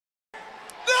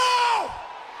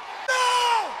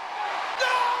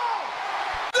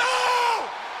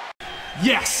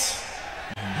Yes!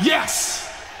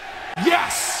 Yes!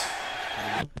 Yes!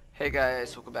 Hey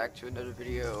guys, welcome back to another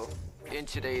video. In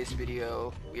today's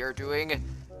video, we are doing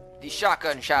the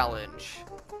shotgun challenge.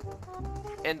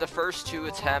 In the first two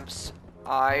attempts,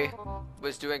 I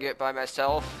was doing it by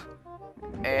myself,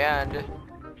 and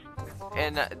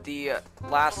in the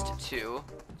last two,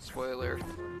 spoiler,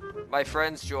 my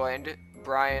friends joined,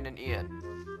 Brian and Ian.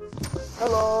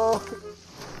 Hello!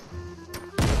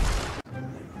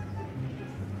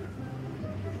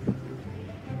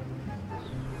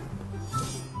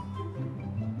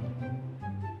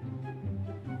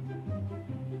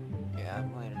 Yeah,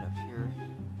 I'm lining up here.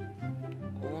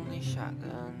 Only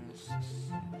shotguns. It's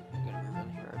gonna be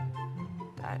really hard.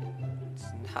 That's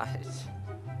not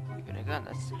even a gun,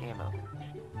 that's ammo.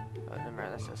 Oh, never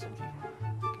mind, that's SMG.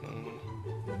 Okay.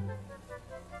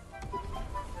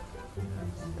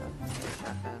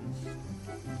 Shotguns.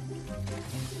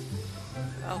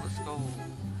 Oh, let's go.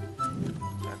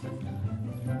 Shotgun.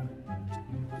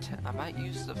 I might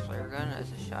use the flare gun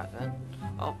as a shotgun.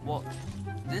 Oh, well,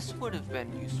 this would have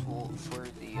been useful for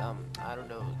the, I don't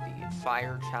know, the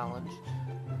fire challenge.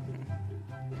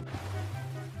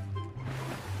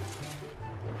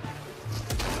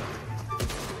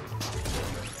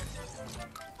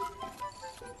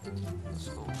 Let's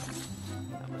go.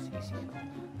 That was easy.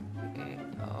 Okay,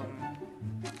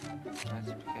 that's a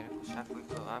mechanical shotgun.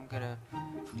 So I'm gonna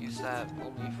use that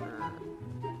only for,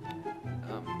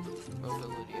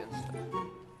 mobility and stuff.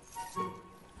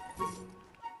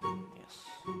 Yes.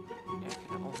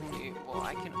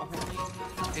 I can only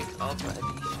pick up the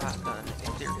shotgun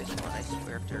if there is one. I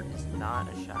swear if there is not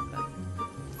a shotgun.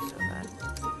 So that.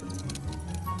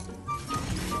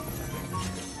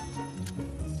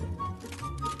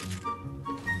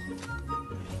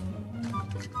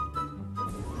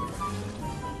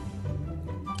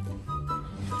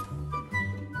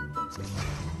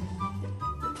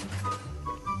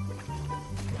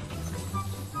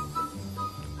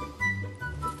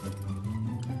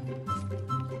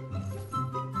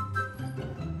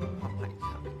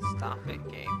 Stop it,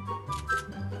 game.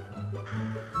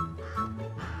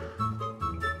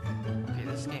 Okay,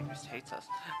 this game just hates us.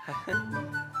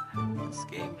 This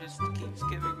game just keeps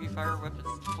giving me fire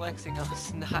weapons, flexing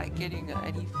us, not getting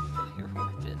any fire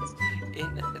weapons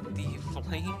in the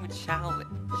flame challenge.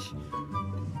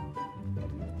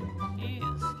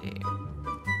 Jeez, game.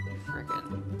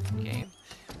 Friggin' game.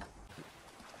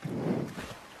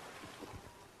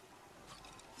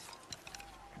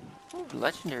 Ooh,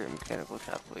 legendary mechanical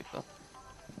shot blade though.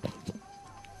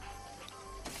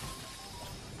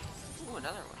 Ooh,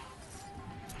 another one.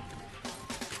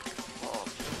 Oh,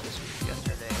 this was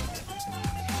yesterday.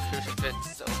 I would have been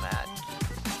so mad.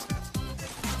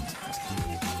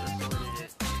 I recorded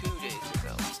it 2 days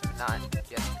ago, not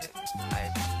yesterday. I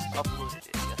uploaded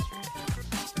it yesterday.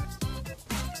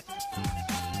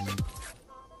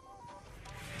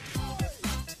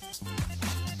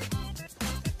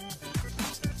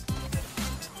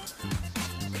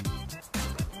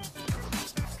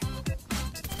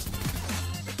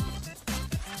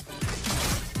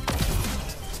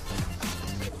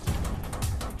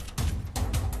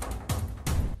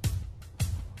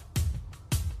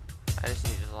 I just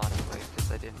needed a lot of weight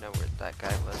because I didn't know where that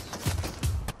guy was.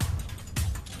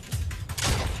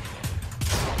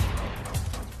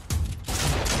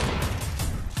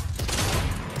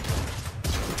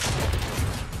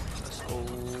 Let's go.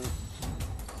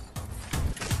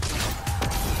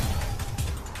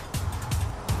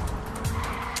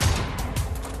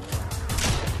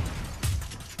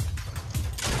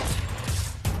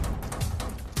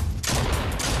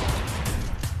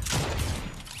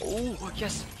 Oh,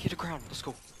 yes! Hit the ground. Let's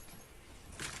go.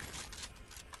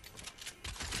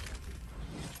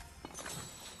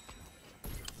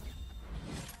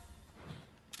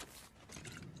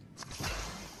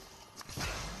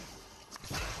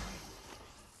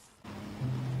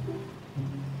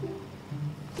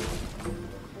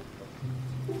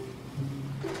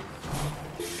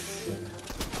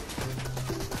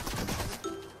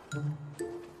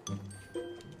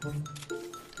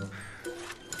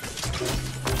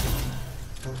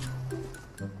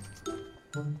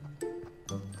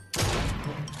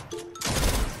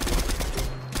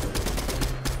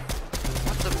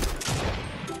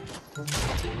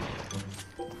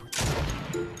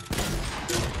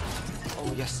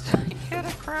 Oh yes, he hit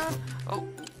a crown. Oh.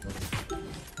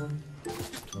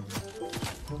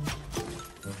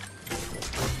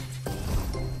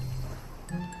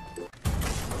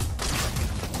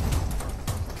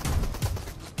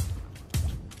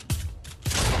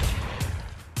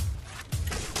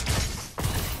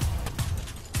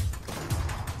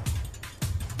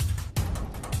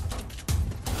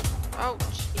 Oh,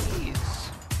 jeez.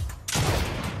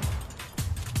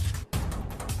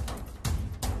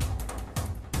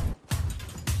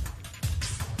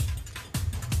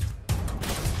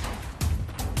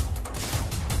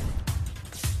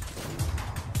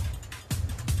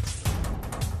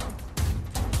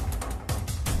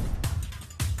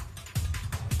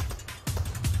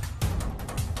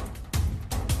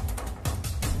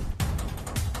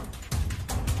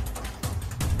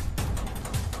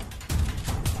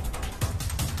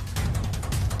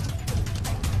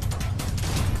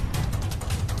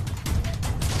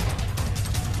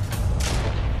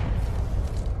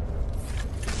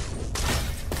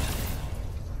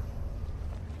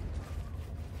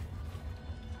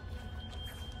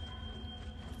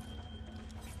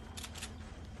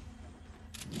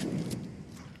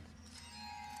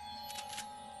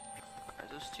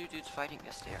 Those two dudes fighting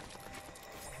us there.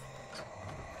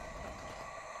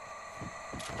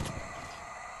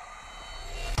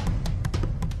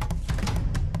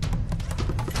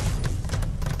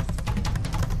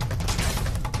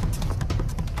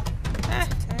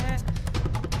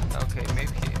 Okay,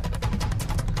 maybe.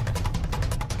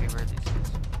 Okay, where are these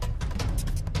guys?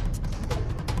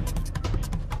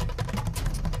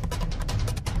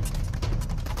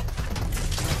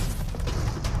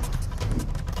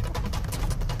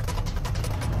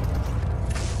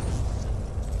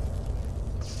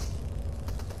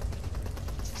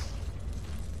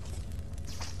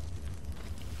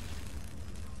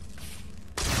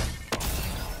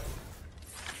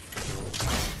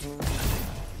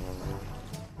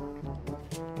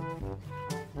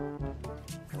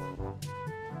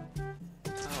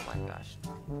 Oh my gosh.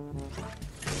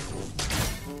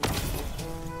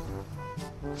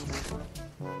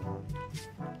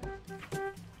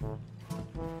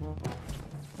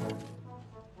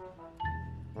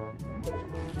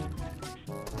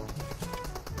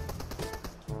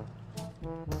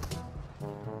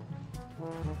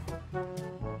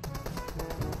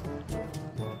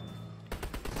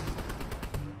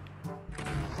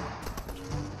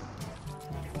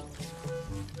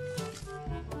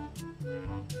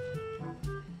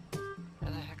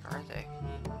 Where the heck are they?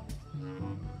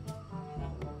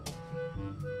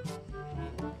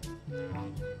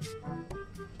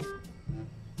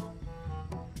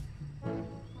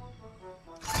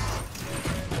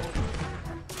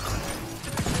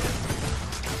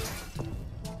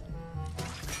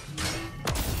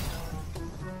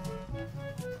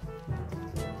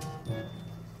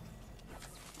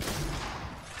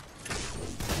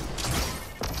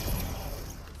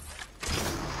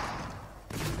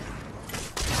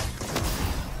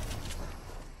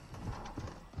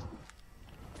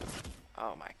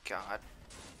 Oh my god.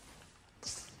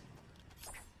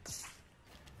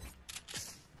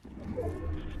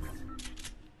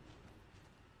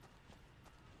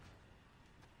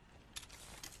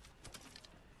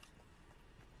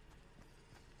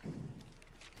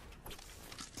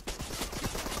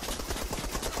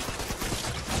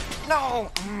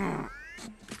 No!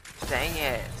 Dang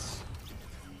it.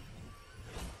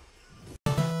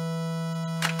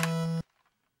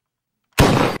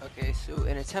 Okay, so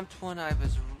in attempt 1 I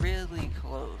was really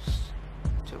close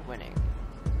to winning.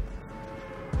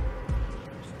 I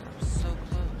was so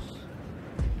close.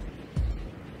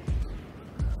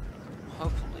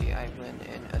 Hopefully I win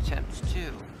in attempt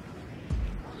 2.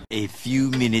 A few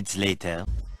minutes later.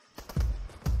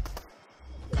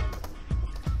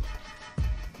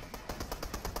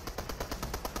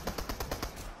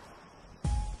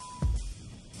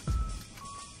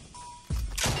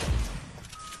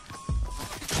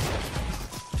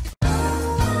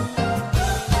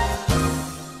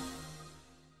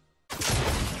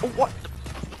 What?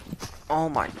 Oh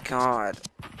my god.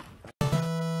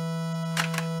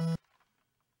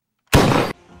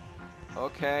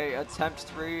 Okay, attempt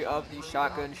 3 of the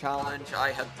shotgun challenge.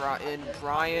 I have brought in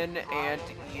Brian and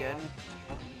Ian.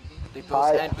 They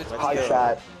both end with Hi Ian.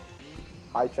 chat.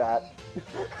 Hi chat.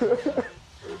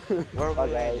 Where Hi are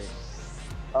we? guys.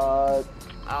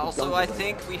 Also, I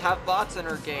think we have bots in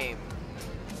our game.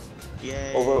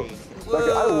 Yay. Over. Whoa,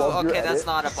 Okay, I love your okay, that's edit.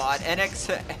 not a bot.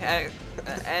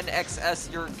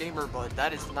 NXS, your gamer bot.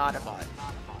 That is not a bot.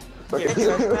 Okay. Yeah,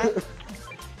 trust that?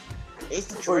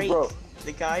 It's Drake, bro.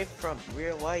 the guy from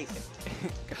real life.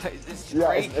 Guys, it's Yeah,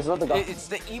 Drake. it's not the guy. It's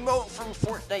the emote from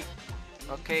Fortnite.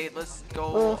 Okay, let's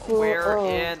go where,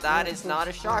 and that is not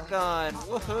a shotgun.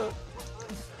 Woohoo.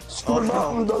 Oh,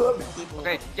 no.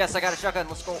 Okay, yes, I got a shotgun.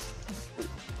 Let's go.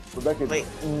 Rebecca, Wait.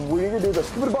 we need to do this.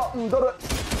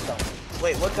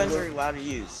 Wait, what guns are you allowed to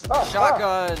use?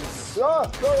 Shotguns.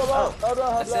 That's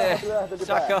That's it.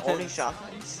 Shotgun. Only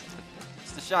shotguns?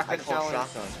 It's the shotgun I call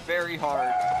challenge shotgun. very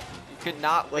hard. You could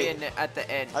not Wait. win at the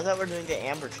end. I thought we were doing the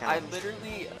amber I challenge.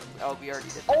 literally. Oh, we already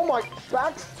did. Oh my,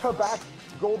 back-to-back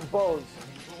gold bows.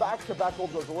 Back-to-back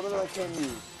gold bows. The one that I can't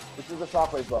use, which is a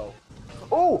shockwave bow.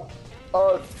 Oh!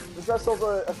 This guy sells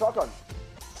a shotgun.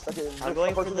 Okay, I'm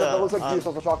going for that looks like he the,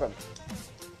 sells a shotgun.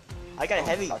 I got a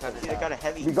heavy. shotgun. Dude, I got a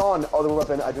heavy. Be gone, other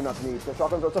weapon I do not need. The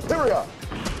shotguns are superior!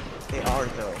 They are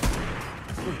though.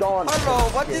 Be gone. Hello,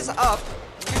 what is up?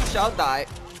 You shall die,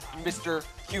 Mr.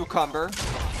 Cucumber.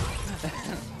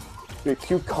 Wait,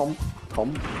 come. Oh,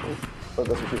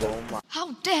 that's what she's on.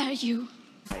 How dare you!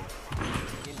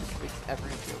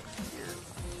 Every joke here.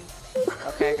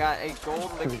 Okay, I got a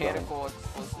gold mechanical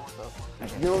explosive though.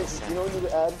 You know what we need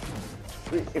to add?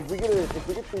 If we get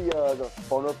the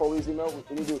phono police email,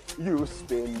 we need to you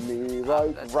spin me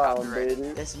right that's round, copyrighted.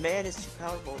 baby. This man is too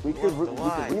powerful. We could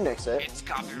remix it. It's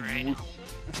copyrighted.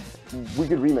 We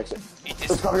could remix it.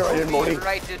 It It's copyrighted, Morty.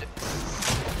 Copyrighted.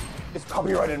 It's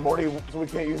copyrighted, Morty, so we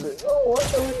can't use it. Oh, what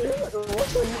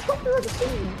the copyrighted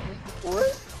thing?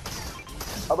 What?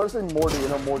 I'm about to say Morty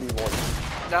in a Morty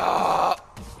voice. No.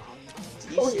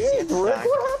 Oh yeah, Rick,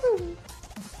 what happened?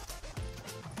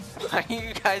 Why are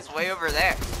you guys way over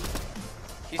there?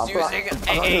 He's I'm using not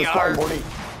gonna an start, AR. Morty.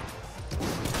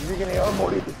 He's using an AR,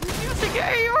 Morty. He's using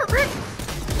an AR, Rick.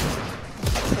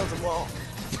 Kill them all.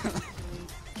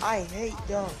 I hate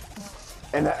them.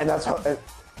 And that's how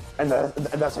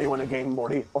that's how you win a game,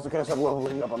 Morty. Also, can I stop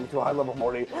leveling up? I'm too high level,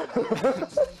 Morty.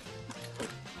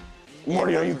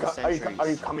 Morty, are you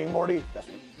coming, Morty?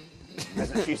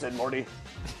 That's what she said, Morty.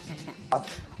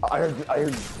 I heard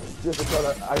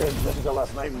Jessica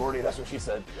last night, Morty. That's what she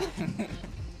said.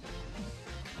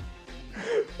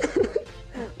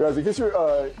 Guys, in case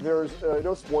there's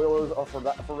no spoilers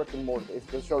for Rick and Morty. It's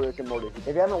the show Rick and Morty. If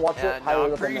you haven't watched it,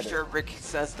 highly I'm pretty recommend sure Rick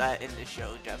says that in the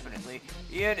show, definitely.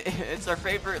 Ian, it's our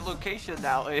favorite location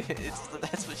now. It's the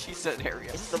That's What She Said area.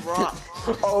 It's the Rock.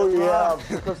 it. Oh yeah,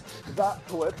 because that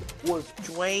clip was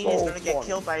Dwayne so is gonna get fun.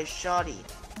 killed by a shotty.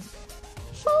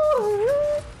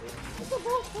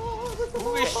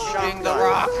 Who is shooting the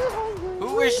rock?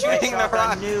 Who is shooting the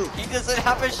rock? Nuke. He doesn't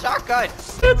have a shotgun.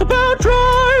 It's about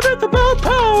drive, it's about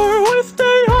power. We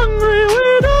stay hungry,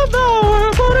 we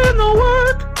devour. Put in the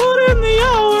work, put in the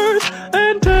hours,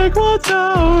 and take what's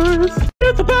ours.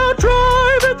 It's about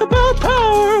drive, it's about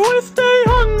power. We stay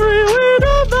hungry, we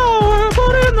devour.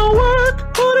 Put in the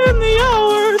work, put in the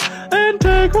hours, and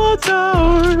take what's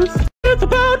ours. It's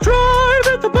about drive,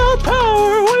 it's about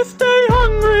power. We stay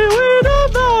hungry, we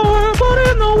devour. Put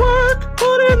in the work,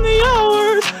 put in the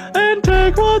hours, and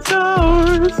take what's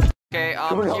ours. Okay,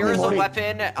 here's a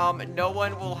weapon. No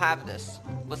one will have this.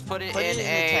 Let's put it in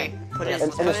a. Let's put it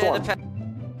in a pen.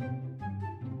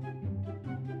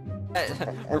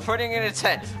 We're putting it in a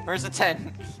tent. Where's the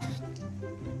tent?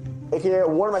 AKA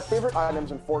one of my favorite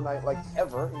items in Fortnite, like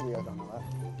ever. You guys don't know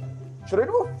that. Should I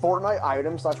do a Fortnite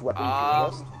item / weapon tier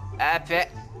list? Epic.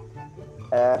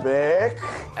 Epic.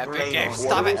 Epic game. What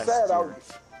Stop did it. we say about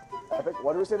Epic?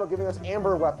 What did we say about giving us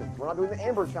amber weapons? We're not doing the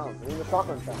amber challenge. We're doing the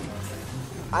shotgun challenge.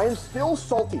 I am still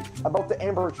salty about the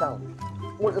amber challenge.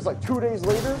 What, it's like 2 days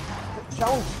later? The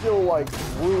challenge still like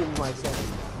ruined my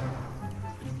sanity.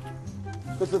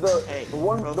 This is the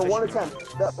one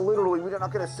attempt that literally we did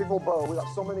not get a single bow. We got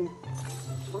so many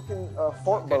freaking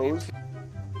fart bows.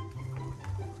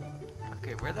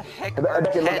 Okay, where the heck And are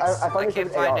look, pets? I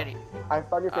can't find AR. any. I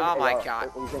found your favorite Oh my AR.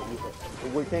 god. We can't use it.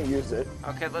 We can't use it.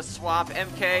 Okay, let's swap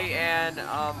MK and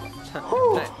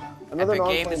Another Epic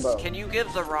non-flame Games. bow. Can you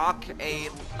give The Rock a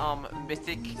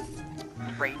mythic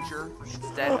ranger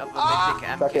instead of a mythic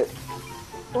MK? Check it.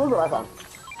 Oh, look what I found.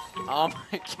 Oh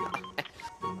my god.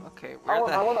 Okay, where I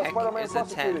want a the Spider-Man heck is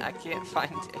a tent? prosecuted. I can't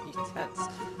find any tents.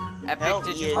 Epic, Help,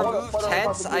 did you Ian. I want a remove Spider-Man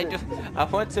tents? prosecuted. I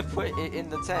want to put it in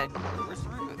the tent. Where's the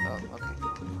root? Oh, okay.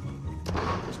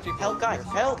 There's people Help, over guys!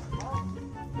 here. Help!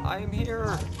 I'm here.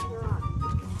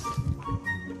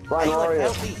 Ryan, where are Anyone, you?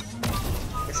 help me!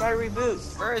 They're trying to reboot.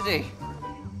 Where is he?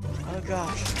 Oh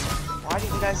gosh. Why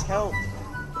didn't you guys help?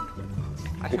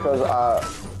 I don't Because know.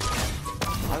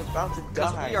 I'm about to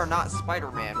Because die. we are not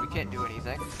Spider-Man. We can't do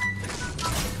anything.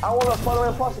 I want a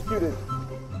Spider-Man prosecuted.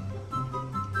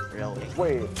 Really?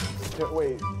 Wait.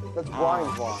 That's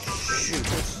Brian's line. Shoot.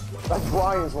 That's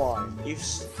Brian's line.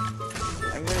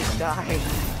 I'm gonna die.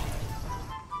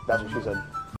 That's what she said.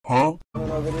 Huh? In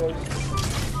our videos.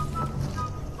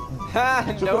 Ha!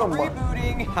 Just No put 'em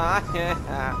rebooting! Ha!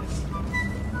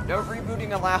 No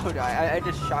rebooting allowed. I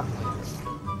just shocked you.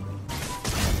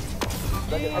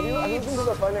 Have you listened to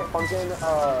the Friday Night Funkin'?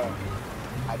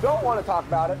 I don't want to talk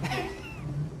about it.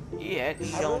 Yeah,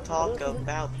 don't talk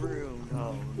about broom.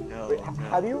 Oh no. Wait, no.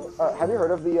 have you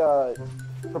heard of the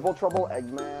Triple Trouble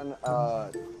Eggman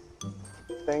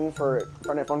thing for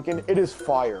Fortnite Funkin'? It is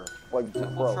fire. Like,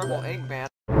 bro. Trouble Eggman.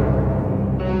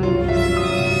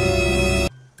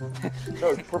 No,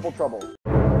 it's Triple Trouble.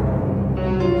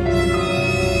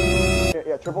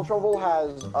 Yeah, Triple Trouble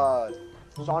has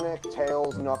Sonic,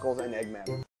 Tails, Knuckles, and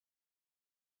Eggman.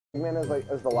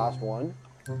 Eggman is the last one.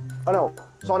 Oh no,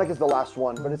 Sonic is the last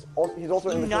one, but he's also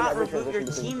in between not every remove your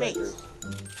transition between teammates.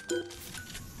 characters.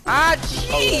 Ah,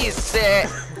 jeez!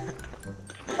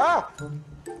 Ah!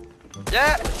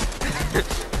 Yeah!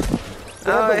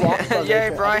 Oh,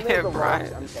 yay, Brian.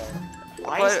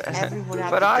 Why does everyone have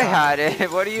But to I die? had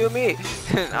it. What do you mean?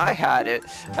 I had it.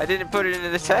 I didn't put it into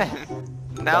the 10.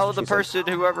 Now the person,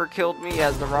 whoever killed me,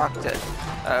 has the rock tent.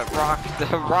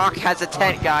 The rock has a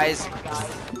tent, guys.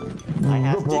 I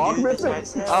have The rock to do this missing?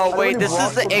 myself. Oh wait, this is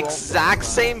rock the the rock. exact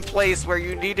same place where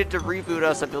you needed to reboot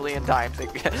us a billion times. Oh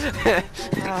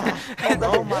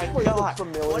my god.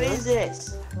 What is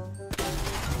this?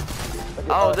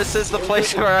 Oh, this is the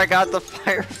place where I got the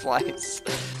fireflies.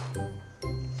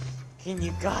 Can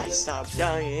you guys stop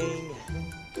dying?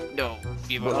 No,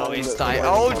 you will always die.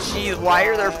 Oh jeez, why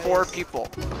are there 4 people?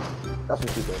 That's what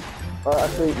she said.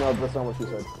 Actually, no, that's not what she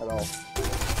said at all.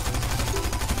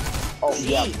 Oh,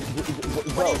 yeah.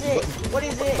 What is it? What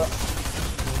is it?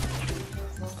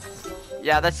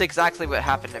 Yeah, that's exactly what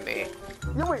happened to me.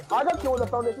 Yeah, wait, I got killed with the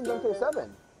Foundation's MK7.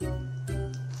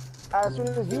 As soon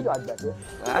as you died, Beckett.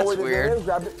 That's wait, weird. They may have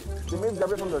grabbed it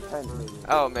from their tent, maybe.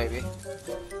 Oh, maybe.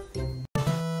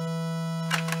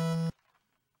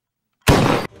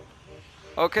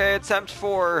 Okay, attempt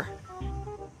 4.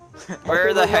 Where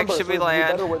Okay, the heck remember, should we so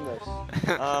land? You better win this.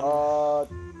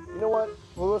 You know what?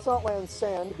 Well, let's not land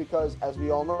sand because, as we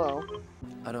all know,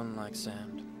 I don't like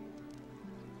sand.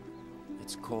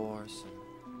 It's coarse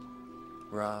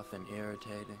and rough and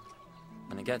irritating,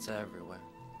 and it gets everywhere.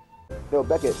 no,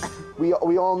 Beckett, we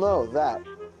all know that.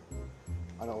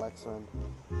 I don't like sand.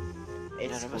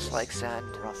 None of us like sand.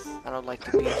 rough. I don't like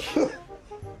the beach.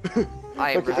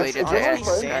 I am Okay, related to honestly,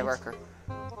 Anakin sand- Skywalker.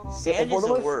 Sand If is the one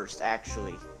of us- worst,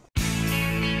 actually.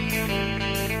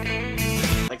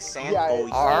 Like sand Yeah,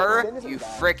 always. Are Sand isn't you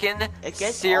bad. frickin' It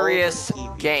gets serious all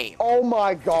over TV. game? Oh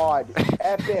my God,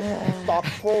 Epic! Stop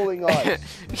trolling us.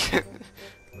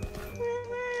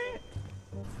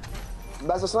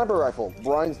 That's a sniper rifle.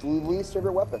 Brian's least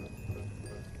favorite weapon.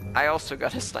 I also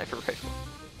got a sniper rifle.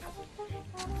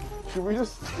 Should we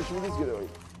just get it?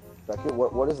 Beckett,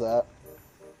 what is that?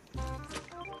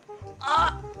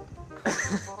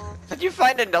 Did you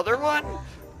find another one?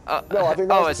 No, I think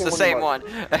that oh, was it's the the same same one.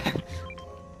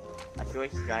 I feel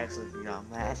like you guys would be not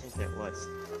mad if it was.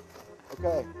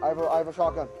 Okay, I have a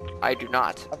shotgun. I do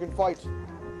not. I can fight.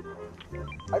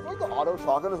 I feel like the auto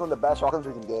shotgun is one of the best shotguns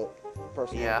we can get.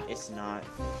 Personally. Yeah. It's not.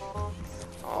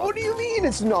 What do you mean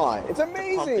it's not? It's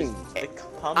amazing. The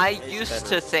pump I is used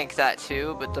better. to think that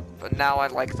too, but now I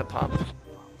like the pump.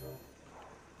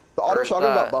 The auto Or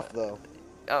shotgun the- got buffed though.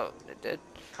 Oh, it did.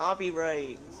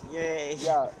 Copyright. Yay.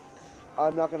 Yeah.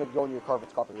 I'm not gonna go in your car if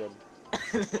it's copyrighted.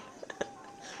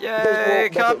 Yay,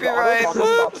 Because, well, copyright! The auto Whoop!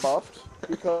 shotgun got buffed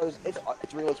because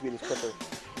it's real speed is quicker.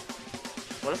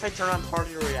 What if I turn on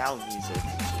Party Royale music?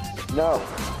 No.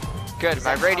 Good,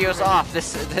 my radio's off.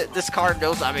 This car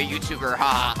knows I'm a YouTuber.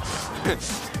 Ha!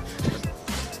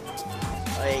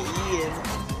 Hey, Ian.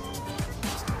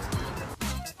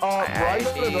 Brian I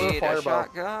got another need a fireball.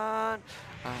 shotgun.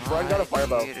 Brian got a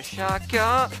fireball. I need a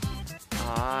shotgun.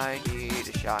 I need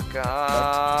a shotgun.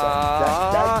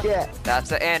 That's it.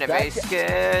 That's an anime That's it.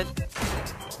 skin.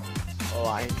 Oh,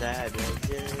 I'm dead.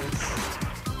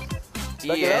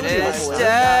 Ian that was is nice.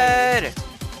 dead.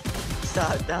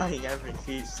 Stop dying every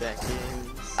few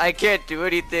seconds. I can't do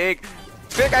anything.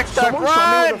 Pickaxe time, Someone shot me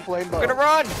run! with a flame I'm bow. gonna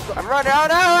run! I'm running out!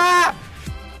 Ah!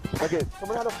 Okay,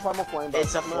 someone had a primal flame bow. It's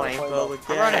a Someone had flame bow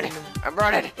I'm running! again. I'm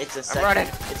running! It's a I'm second. running!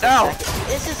 It's No! a second.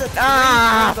 This is a three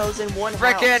Ah! rainbows in one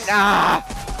Frickin'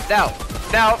 house. No!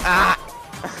 No! Ah!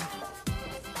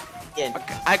 Ian,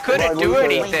 I couldn't Run, do run.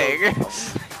 anything.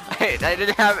 I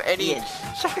didn't have any Ian.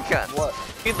 shotguns. What?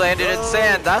 He landed in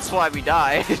sand. That's why we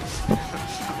died.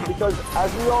 Because,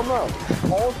 as we all know,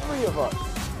 all three of us.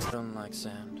 I don't like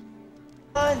sand.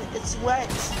 run, it's wet.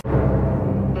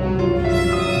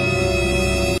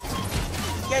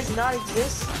 You guys not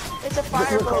exist? It's a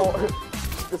fireboat.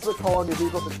 This is a call on your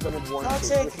vehicle's extended warranty.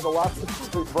 Toxic. This is the last.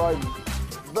 Wait, Brian,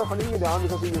 they're hunting you down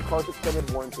because of your car's extended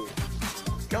warranty.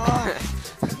 God,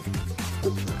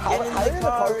 How get in did the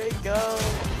car and go.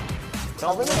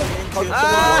 How Don't did run the into car it.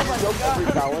 every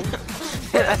gallon?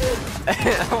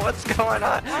 What's going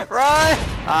on? Run!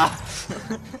 Ah.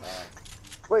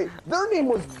 Wait, their name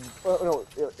was no,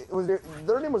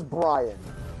 their name was Brian.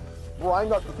 Brian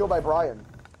got killed by Brian.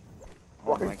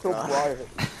 Oh Brian my killed God.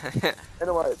 Brian.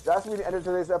 Anyway, that's gonna be the end of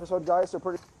today's episode, guys. So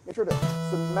make sure to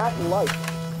smack like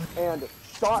and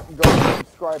shotgun the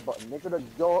subscribe button. Make sure to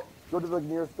go to the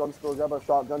nearest gun store, grab a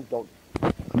shotgun. Don't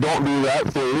do that,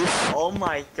 please. Oh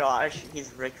my gosh, he's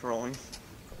rickrolling.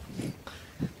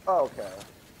 Okay.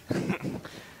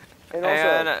 And also,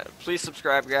 And please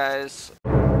subscribe, guys.